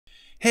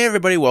Hey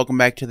everybody, welcome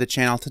back to the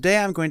channel. Today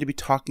I'm going to be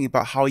talking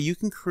about how you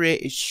can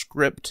create a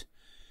script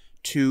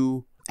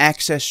to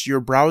access your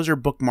browser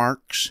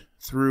bookmarks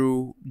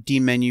through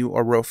Dmenu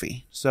or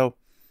rofi. So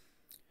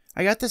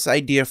I got this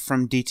idea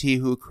from DT,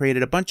 who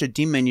created a bunch of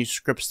Dmenu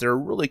scripts that are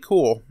really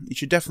cool. You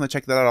should definitely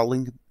check that out. I'll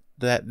link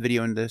that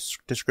video in the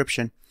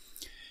description.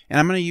 And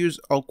I'm going to use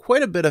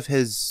quite a bit of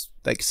his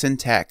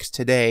syntax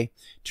today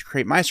to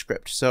create my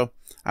script. So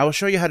I will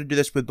show you how to do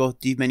this with both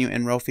Dmenu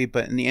and rofi,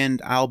 but in the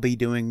end I'll be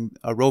doing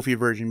a rofi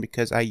version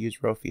because I use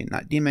rofi and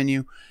not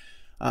Dmenu.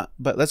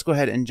 But let's go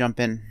ahead and jump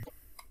in.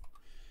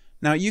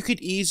 Now you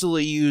could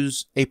easily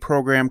use a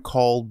program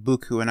called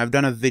Buku, and I've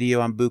done a video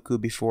on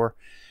Buku before,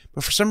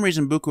 but for some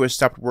reason Buku has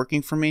stopped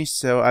working for me,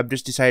 so I've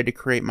just decided to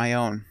create my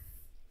own.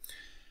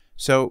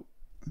 So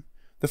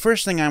the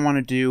first thing I want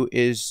to do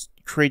is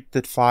create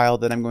the file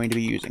that I'm going to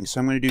be using. So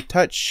I'm going to do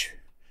touch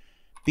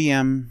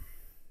vm.sh,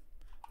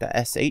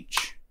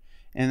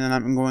 and then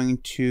I'm going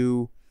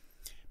to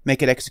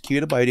make it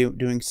executable by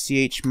doing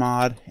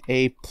chmod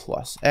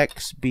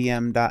a+x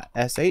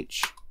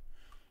bm.sh.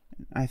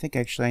 I think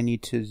actually I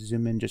need to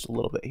zoom in just a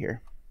little bit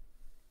here.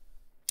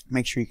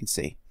 Make sure you can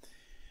see.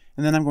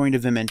 And then I'm going to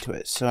vim into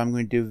it. So I'm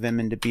going to do vim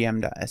into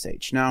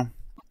bm.sh. Now,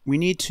 we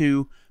need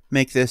to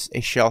make this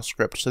a shell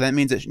script. So that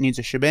means it needs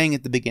a shebang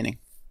at the beginning.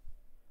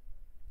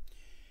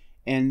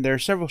 And there are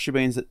several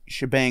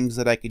shebangs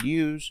that I could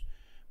use,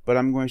 but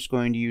I'm just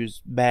going to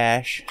use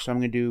bash. So I'm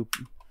going to do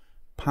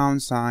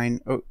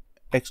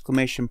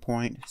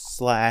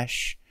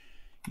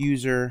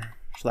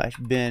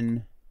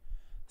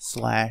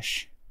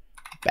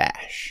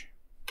 !/user/bin/bash.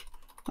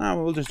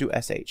 We'll just do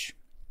sh.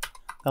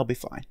 That'll be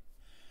fine.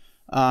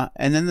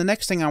 And then the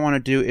next thing I want to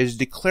do is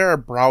declare a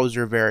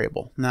browser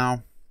variable.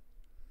 Now,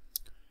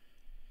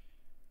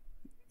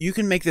 you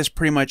can make this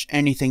pretty much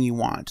anything you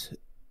want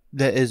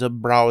that is a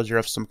browser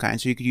of some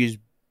kind. So you could use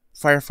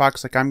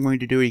Firefox like I'm going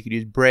to do, you could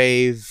use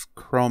Brave,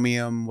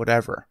 Chromium,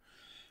 whatever.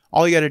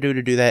 All you got to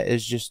do that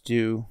is just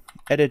do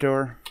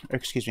editor,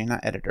 excuse me,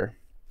 not editor.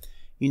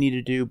 You need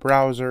to do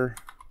browser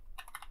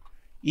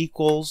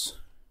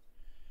equals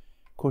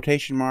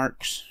quotation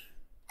marks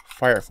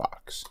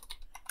Firefox.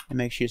 And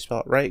make sure you spell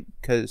it right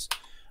because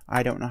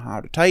I don't know how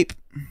to type.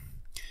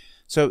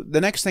 So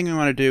the next thing we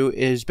want to do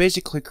is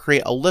basically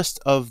create a list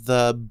of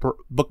the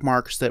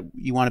bookmarks that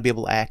you want to be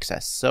able to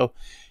access. So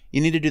you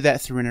need to do that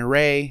through an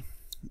array,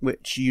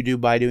 which you do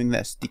by doing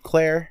this: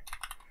 declare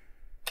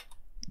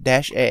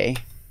 -a,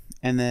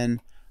 and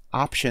then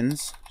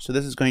options. So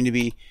this is going to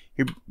be,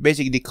 you're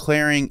basically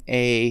declaring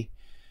a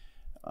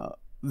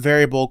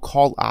variable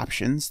called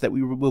options that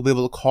we will be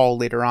able to call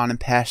later on and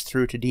pass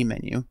through to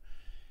Dmenu.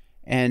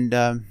 And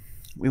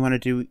we want to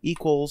do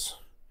equals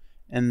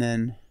and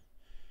then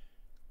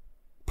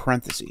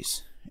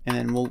parentheses, and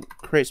then we'll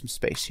create some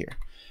space here.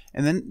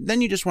 And then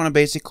you just want to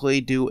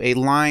basically do a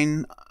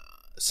line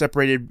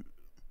separated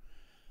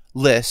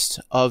list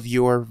of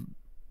your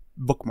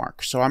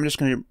bookmarks. So I'm just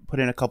going to put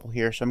in a couple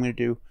here. So I'm going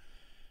to do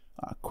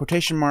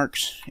quotation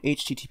marks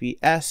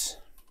https.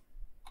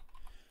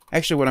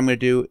 Actually, what I'm going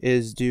to do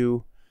is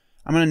I'm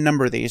going to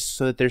number these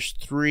so that there's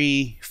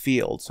 3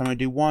 fields. So I'm going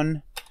to do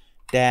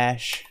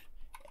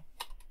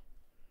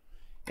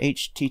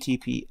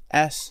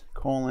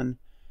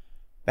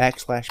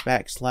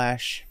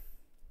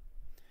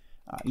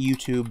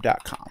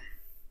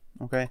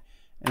Okay,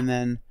 and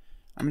then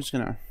I'm just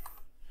going to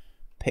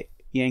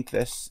yank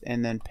this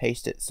and then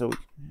paste it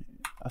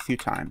a few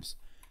times,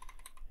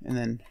 and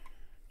then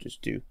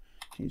just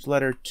change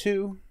letter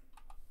 2,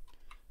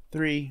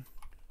 3,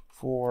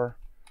 4,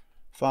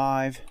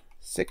 5,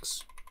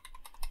 6,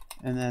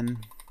 and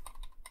then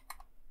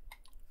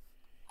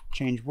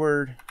change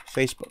word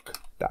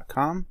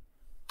facebook.com.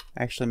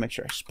 Actually, make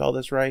sure I spell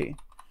this right,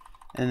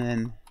 and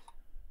then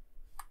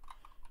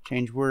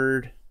change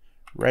word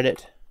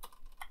reddit.com.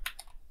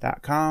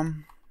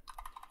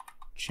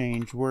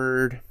 Change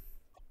word,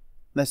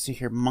 let's see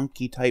here,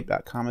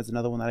 monkeytype.com is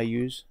another one that I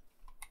use.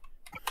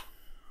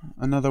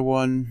 Another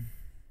one,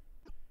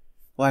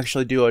 we'll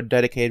actually do a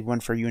dedicated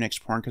one for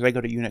Unix porn because I go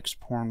to Unix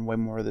porn way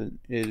more than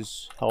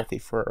is healthy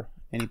for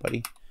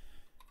anybody.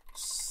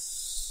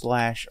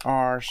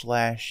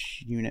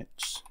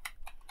 /r/Unix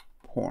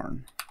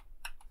porn.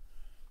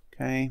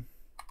 Okay,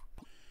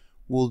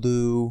 we'll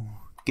do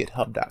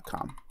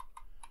github.com.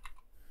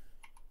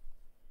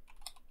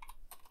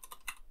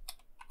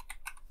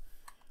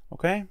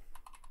 Okay,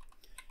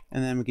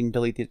 and then we can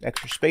delete these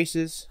extra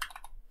spaces.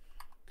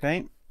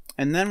 Okay,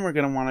 and then we're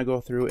going to want to go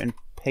through and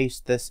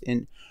paste this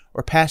in,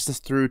 or pass this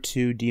through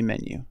to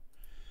Dmenu.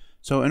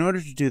 So in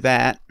order to do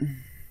that,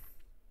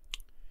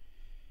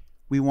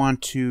 we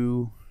want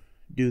to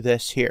do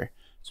this here.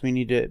 So we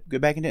need to go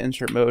back into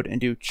insert mode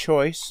and do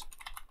choice.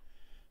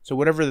 So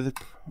whatever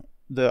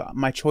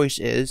my choice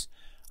is,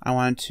 I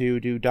want to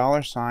do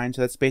 $.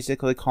 So that's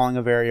basically calling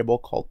a variable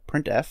called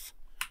printf,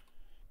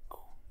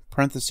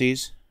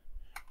 parentheses,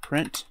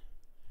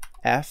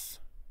 printf,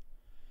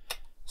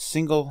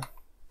 single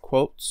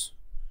quotes,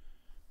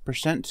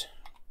 %/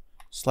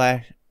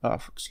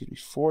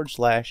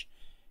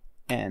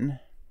 /n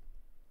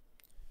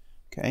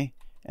Okay,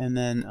 and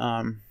then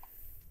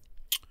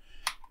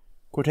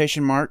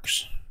quotation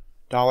marks,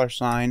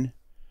 $,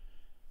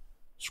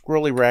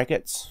 squirrely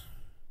brackets,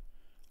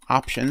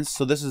 options.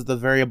 So this is the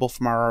variable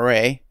from our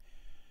array.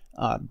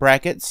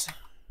 Brackets,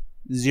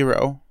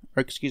 0,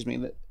 or excuse me,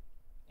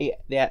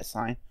 the at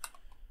sign.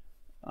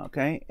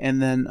 Okay,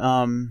 and then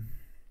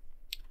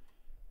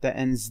that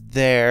ends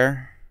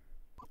there.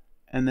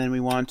 And then we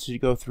want to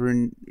go through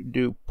and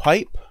do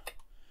pipe.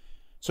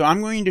 So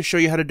I'm going to show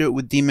you how to do it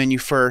with Dmenu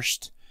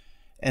first,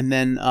 and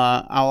then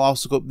I'll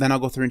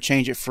go through and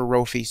change it for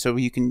rofi, so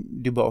you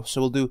can do both. So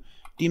we'll do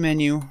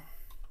Dmenu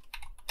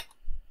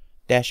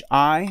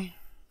 -I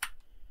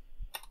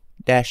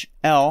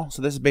 -L.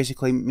 So this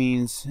basically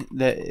means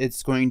that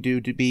it's going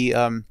to be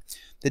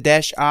the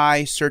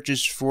 -I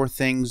searches for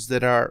things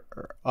that are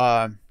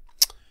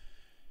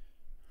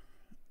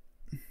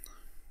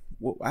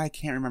I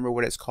can't remember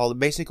what it's called. It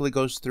basically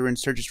goes through and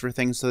searches for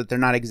things so that they're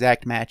not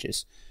exact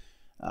matches.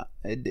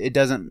 It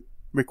doesn't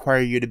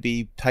require you to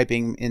be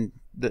typing in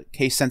the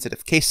case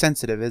sensitive. Case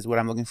sensitive is what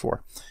I'm looking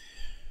for.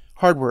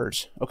 Hard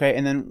words. Okay,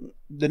 and then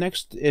the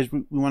next is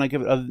we want to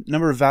give it a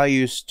number of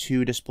values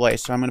to display.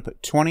 So I'm going to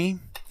put 20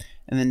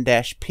 and then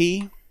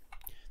 -P.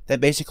 That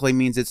basically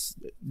means it's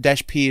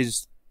 -P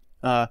is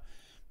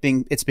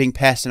being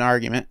passed an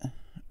argument,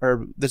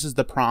 or this is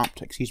the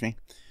prompt, excuse me.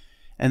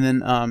 And then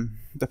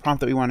the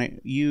prompt that we want to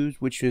use,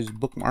 which is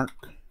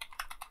bookmark,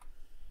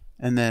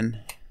 and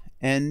then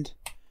end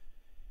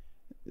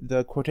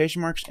the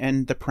quotation marks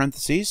and the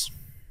parentheses.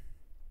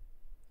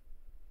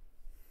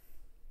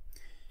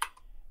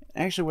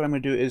 Actually, what I'm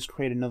going to do is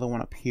create another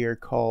one up here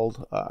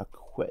called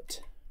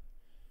quit.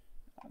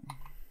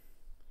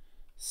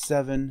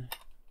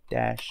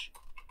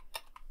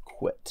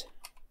 7-quit.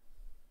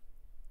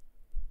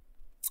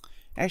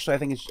 Actually, I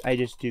think I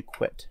just do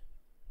quit.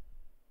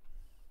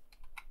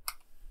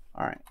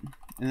 Alright,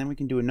 and then we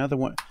can do another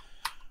one.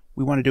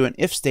 We want to do an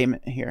if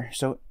statement here.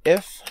 So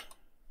if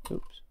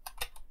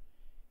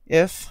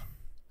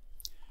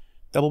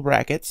double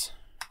brackets,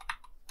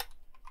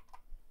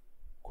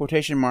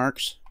 quotation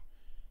marks,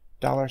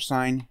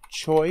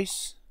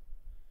 $choice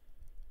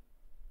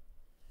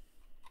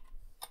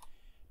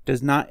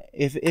does not,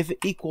 if it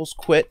equals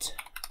quit,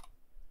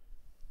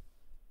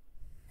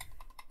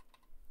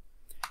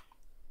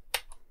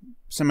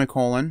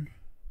 semicolon,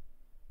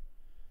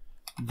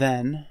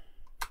 then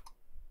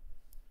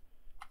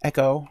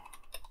echo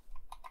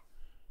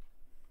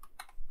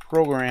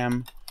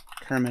program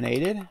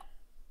terminated,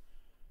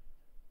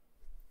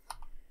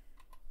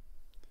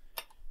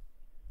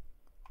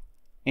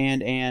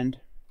 and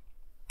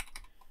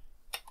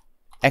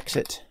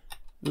exit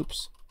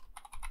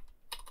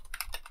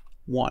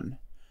 1.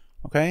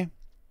 Okay,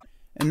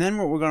 and then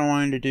what we're going to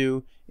want to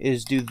do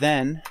is do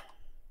then,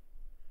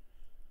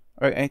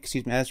 or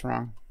excuse me, that's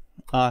wrong,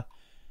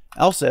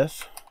 else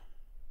if,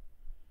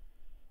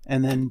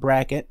 and then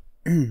bracket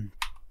and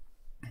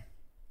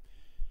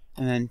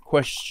then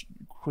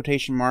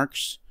quotation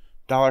marks,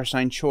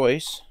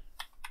 $choice.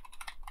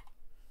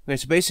 Okay,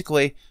 so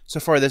basically, so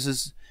far this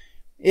is,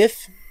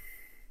 if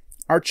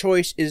our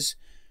choice is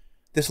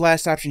this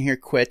last option here,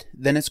 quit,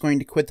 then it's going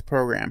to quit the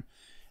program.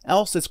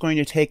 Else it's going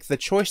to take the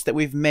choice that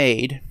we've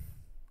made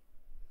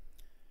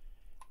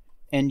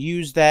and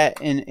use that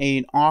in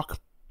an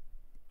awk,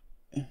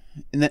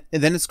 and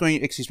then it's going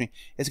to, excuse me,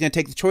 it's going to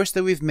take the choice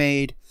that we've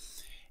made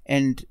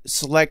and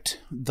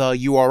select the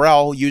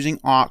URL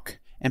using awk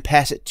and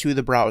pass it to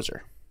the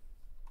browser.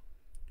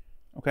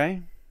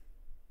 Okay?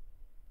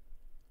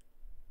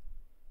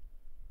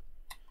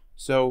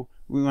 So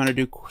we want to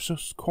do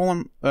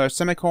semicolon,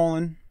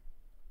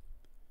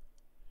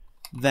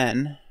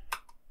 then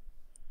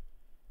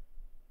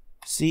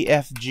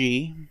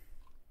CFG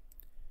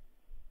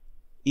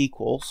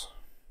equals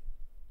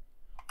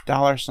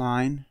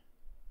 $,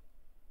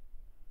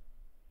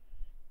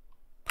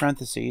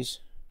 parentheses,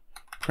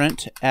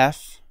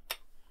 printf,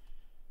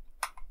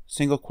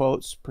 single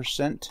quotes,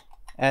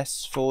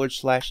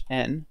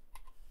 %s/n,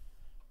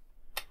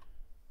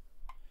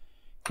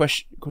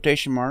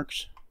 quotation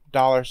marks,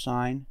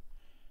 $,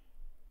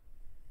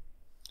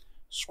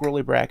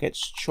 squirrely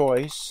brackets,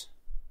 choice,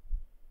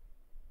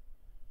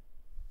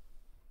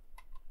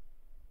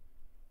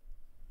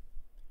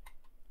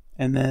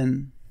 and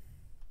then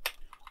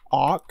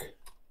awk,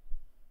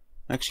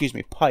 excuse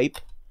me, pipe,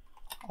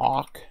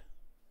 awk,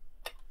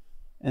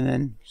 and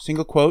then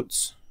single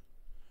quotes,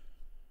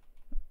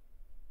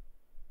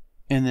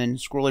 and then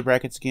squirrely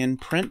brackets again,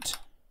 print,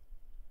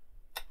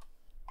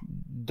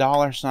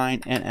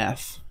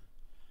 $NF,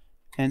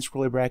 and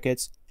squirrely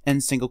brackets,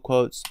 and single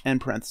quotes, and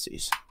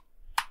parentheses.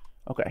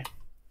 Okay.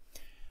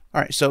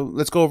 Alright, so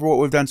let's go over what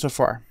we've done so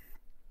far.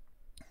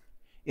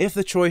 If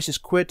the choice is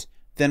quit,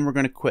 then we're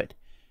going to quit.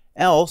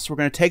 Else, we're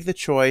going to take the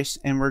choice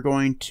and we're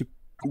going to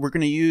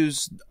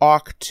use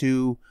awk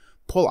to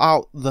pull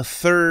out the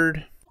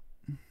third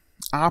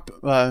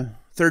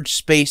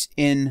space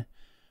in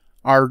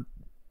our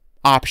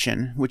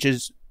option, which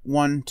is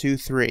 1, 2,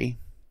 3,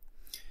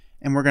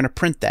 and we're going to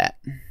print that,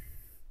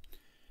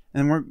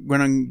 and we're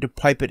going to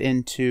pipe it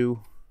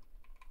into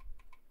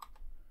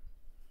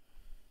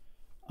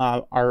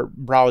our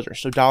browser.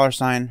 So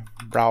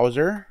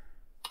 $browser,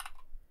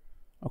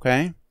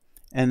 okay,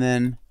 and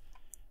then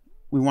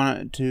we want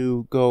it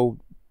to go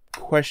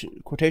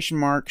quotation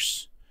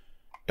marks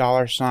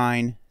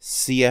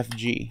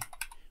 $CFG,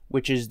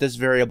 which is this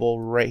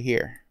variable right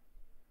here.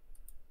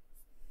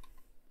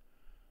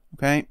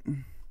 Okay,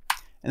 and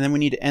then we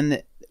need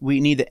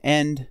to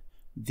end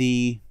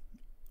the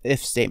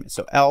if statement.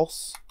 So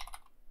else,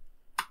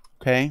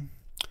 okay,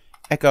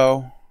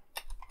 echo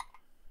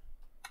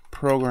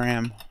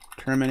program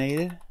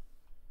terminated.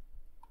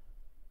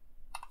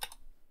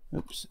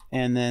 Oops,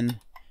 and then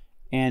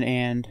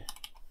and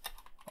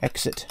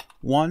exit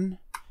 1,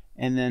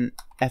 and then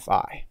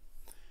fi.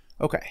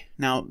 Okay,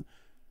 now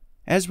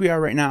as we are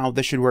right now,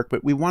 this should work,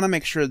 but we want to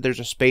make sure that there's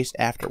a space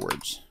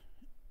afterwards.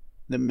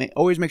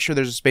 Always make sure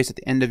there's a space at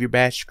the end of your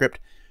bash script,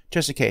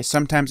 just in case.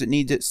 Sometimes it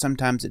needs it,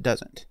 sometimes it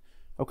doesn't.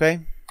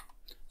 Okay,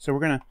 so we're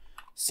gonna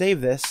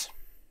save this,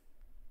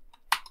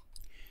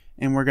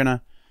 and we're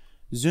gonna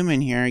zoom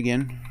in here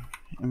again,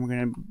 and we're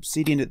gonna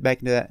cd it back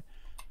into that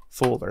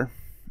folder,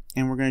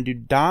 and we're gonna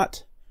do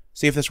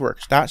see if this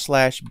works,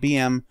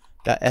 /bm.sh.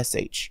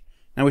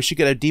 Now we should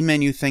get a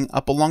Dmenu thing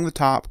up along the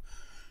top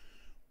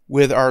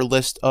with our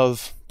list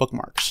of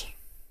bookmarks,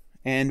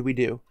 and we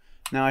do.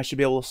 Now I should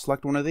be able to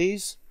select one of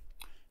these.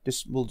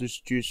 We'll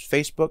just use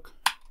Facebook,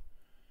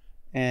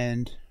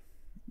 and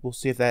we'll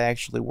see if that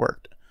actually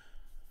worked.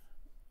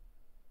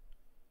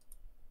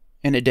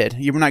 And it did.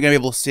 You're not going to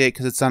be able to see it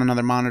because it's on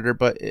another monitor,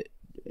 but you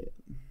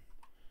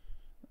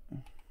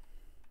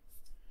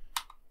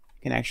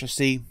can actually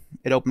see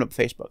it opened up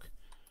Facebook.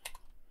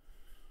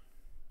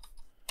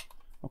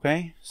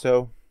 Okay,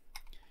 so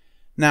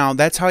now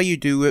that's how you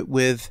do it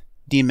with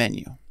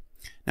Dmenu.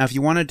 Now if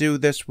you want to do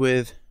this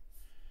with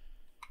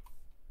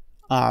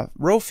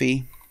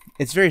rofi,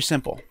 it's very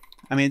simple.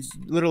 I mean, it's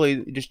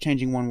literally just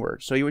changing one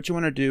word. So what you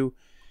want to do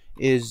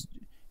is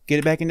get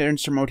it back into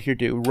insert mode here,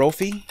 do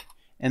rofi,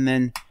 and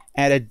then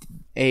add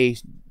a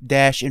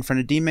dash in front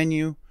of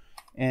Dmenu,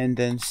 and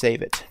then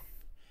save it.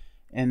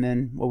 And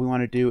then what we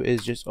want to do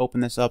is just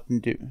open this up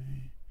and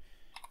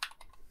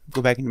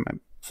go back into my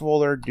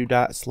folder, do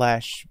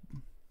 /,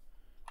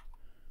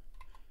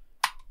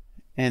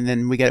 and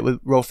then we get it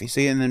with rofi.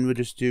 See, and then we'll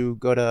just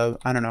go to,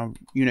 I don't know,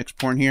 Unix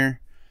porn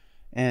here,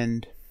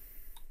 and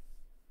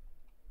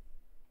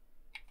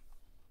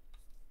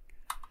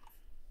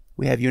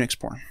we have Unix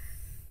porn.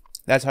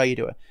 That's how you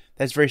do it.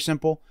 That's very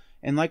simple.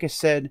 And like I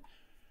said,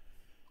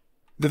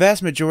 the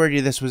vast majority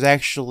of this was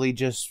actually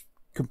just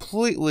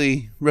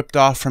completely ripped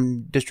off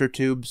from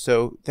DistroTube.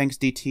 So thanks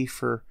DT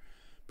for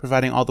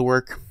providing all the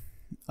work.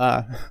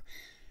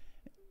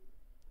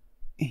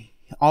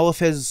 All of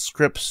his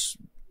scripts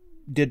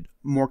did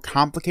more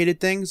complicated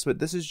things, but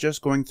this is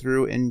just going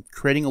through and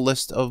creating a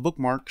list of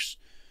bookmarks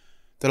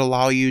that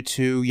allow you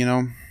to, you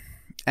know,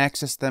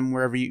 access them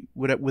wherever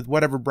with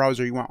whatever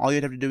browser you want. All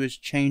you'd have to do is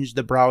change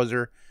the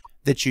browser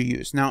that you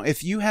use. Now,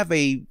 if you have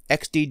a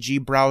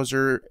XDG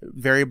browser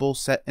variable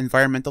set,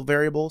 environmental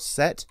variable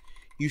set,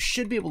 you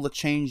should be able to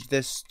change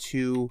this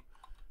to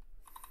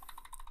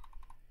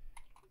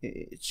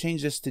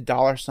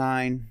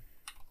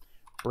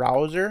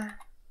 $browser,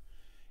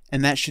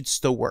 and that should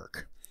still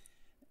work.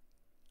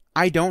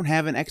 I don't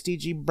have an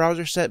XDG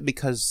browser set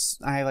because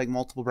I have like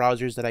multiple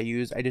browsers that I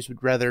use. I just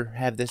would rather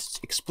have this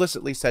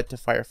explicitly set to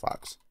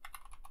Firefox.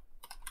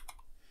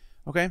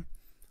 Okay,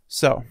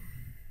 so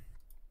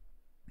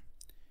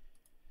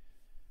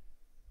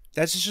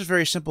that's just a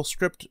very simple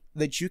script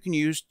that you can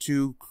use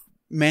to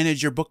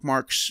manage your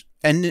bookmarks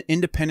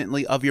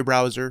independently of your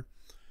browser,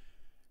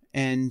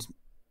 and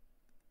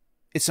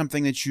it's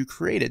something that you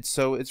created.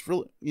 So it's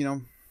really, you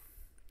know,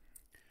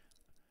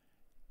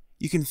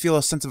 you can feel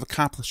a sense of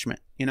accomplishment,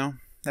 you know.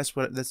 That's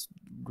the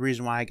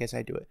reason why I guess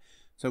I do it.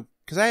 So,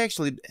 because I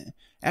actually,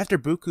 after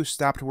Buku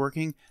stopped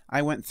working,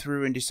 I went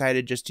through and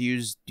decided just to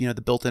use, you know,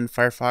 the built-in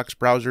Firefox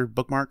browser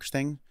bookmarks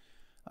thing.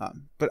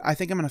 But I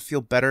think I'm going to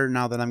feel better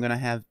now that I'm going to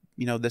have,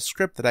 you know, this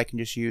script that I can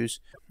just use.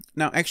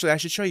 Now, actually, I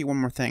should show you one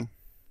more thing.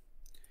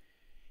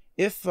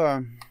 If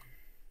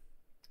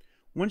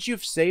once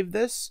you've saved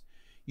this,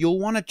 you'll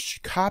want to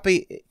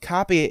copy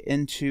it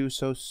into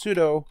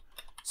sudo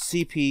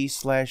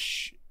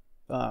cp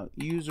 /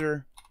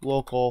 user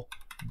local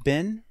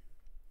bin.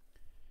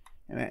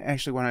 And I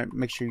actually want to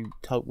make sure you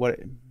tell what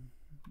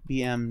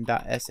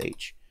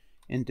bm.sh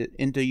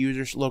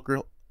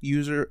into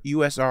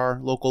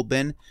usr local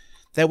bin.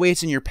 That way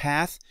it's in your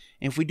path.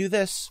 And if we do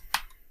this,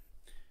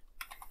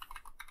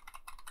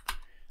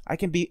 I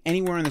can be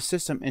anywhere in the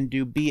system and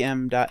do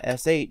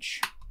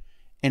bm.sh,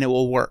 and it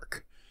will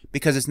work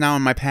because it's now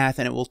in my path,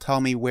 and it will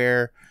tell me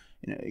where,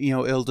 you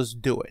know, it'll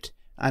just do it.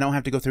 I don't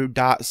have to go through /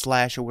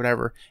 or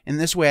whatever. And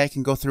this way I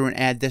can go through and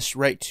add this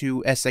right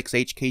to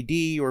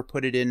sxhkd or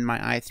put it in my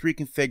i3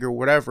 config or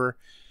whatever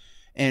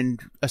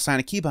and assign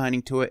a key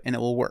binding to it, and it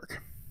will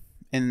work.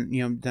 And,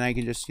 you know, then I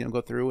can just, you know,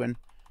 go through and,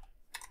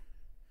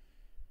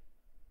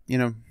 you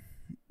know,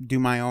 do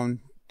my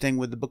own thing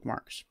with the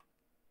bookmarks.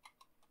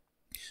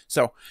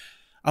 So,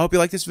 I hope you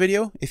liked this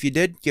video. If you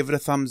did, give it a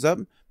thumbs up.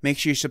 Make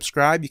sure you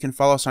subscribe. You can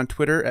follow us on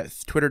Twitter at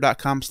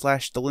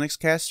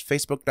twitter.com/thelinuxcast,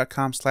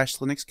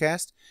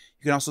 facebook.com/linuxcast.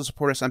 You can also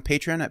support us on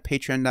Patreon at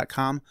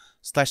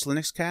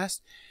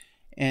patreon.com/linuxcast.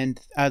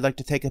 And I'd like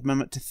to take a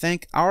moment to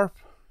thank our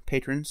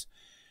patrons,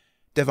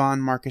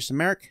 Devon, Marcus, and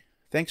Marek.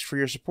 Thanks for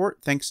your support.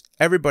 Thanks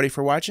everybody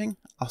for watching.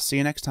 I'll see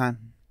you next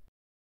time.